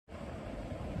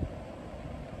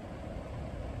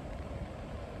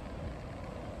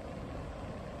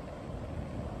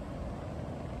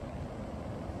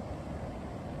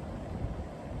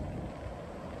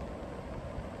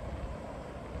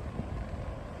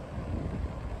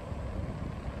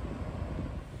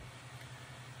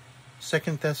2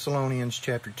 Thessalonians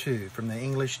chapter 2 from the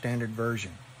English Standard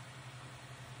Version.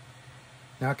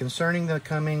 Now concerning the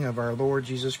coming of our Lord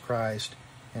Jesus Christ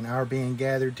and our being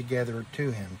gathered together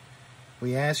to him,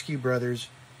 we ask you, brothers,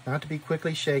 not to be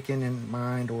quickly shaken in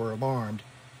mind or alarmed,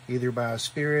 either by a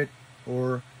spirit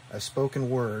or a spoken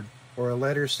word, or a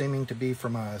letter seeming to be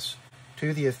from us,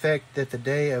 to the effect that the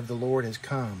day of the Lord has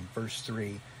come. Verse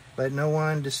 3. Let no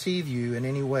one deceive you in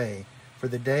any way, for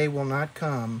the day will not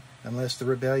come unless the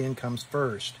rebellion comes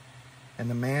first, and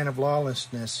the man of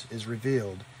lawlessness is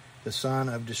revealed, the son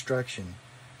of destruction,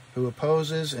 who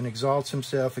opposes and exalts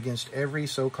himself against every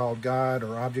so-called God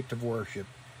or object of worship,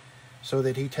 so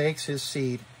that he takes his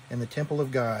seat in the temple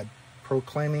of God,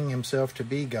 proclaiming himself to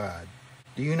be God.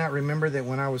 Do you not remember that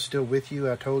when I was still with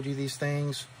you I told you these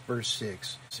things? Verse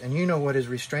 6. And you know what is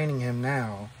restraining him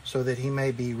now, so that he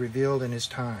may be revealed in his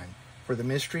time. For the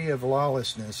mystery of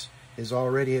lawlessness is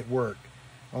already at work.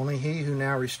 Only he who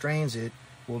now restrains it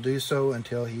will do so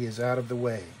until he is out of the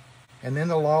way. And then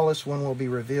the lawless one will be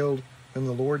revealed, whom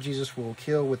the Lord Jesus will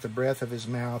kill with the breath of his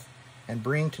mouth, and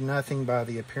bring to nothing by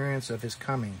the appearance of his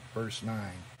coming. Verse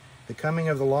 9. The coming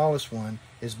of the lawless one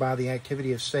is by the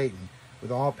activity of Satan,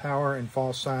 with all power and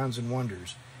false signs and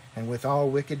wonders, and with all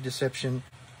wicked deception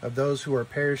of those who are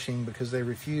perishing because they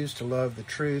refuse to love the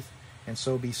truth and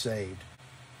so be saved.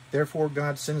 Therefore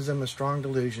God sends them a strong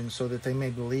delusion, so that they may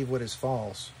believe what is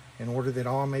false, in order that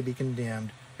all may be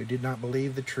condemned who did not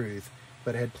believe the truth,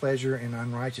 but had pleasure in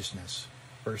unrighteousness.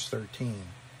 Verse 13.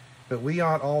 But we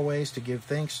ought always to give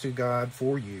thanks to God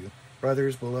for you,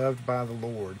 brothers beloved by the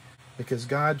Lord, because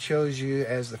God chose you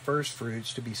as the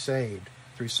firstfruits to be saved,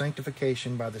 through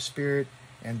sanctification by the Spirit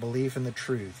and belief in the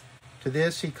truth. To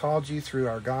this he called you through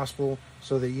our gospel,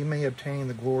 so that you may obtain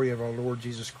the glory of our Lord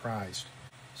Jesus Christ.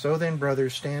 So then,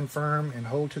 brothers, stand firm and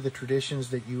hold to the traditions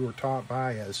that you were taught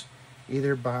by us,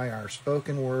 either by our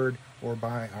spoken word or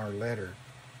by our letter.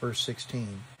 Verse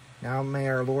 16. Now may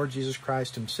our Lord Jesus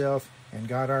Christ himself and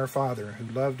God our Father,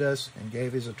 who loved us and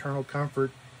gave his eternal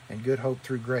comfort and good hope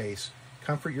through grace,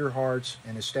 comfort your hearts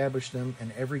and establish them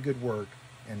in every good work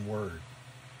and word.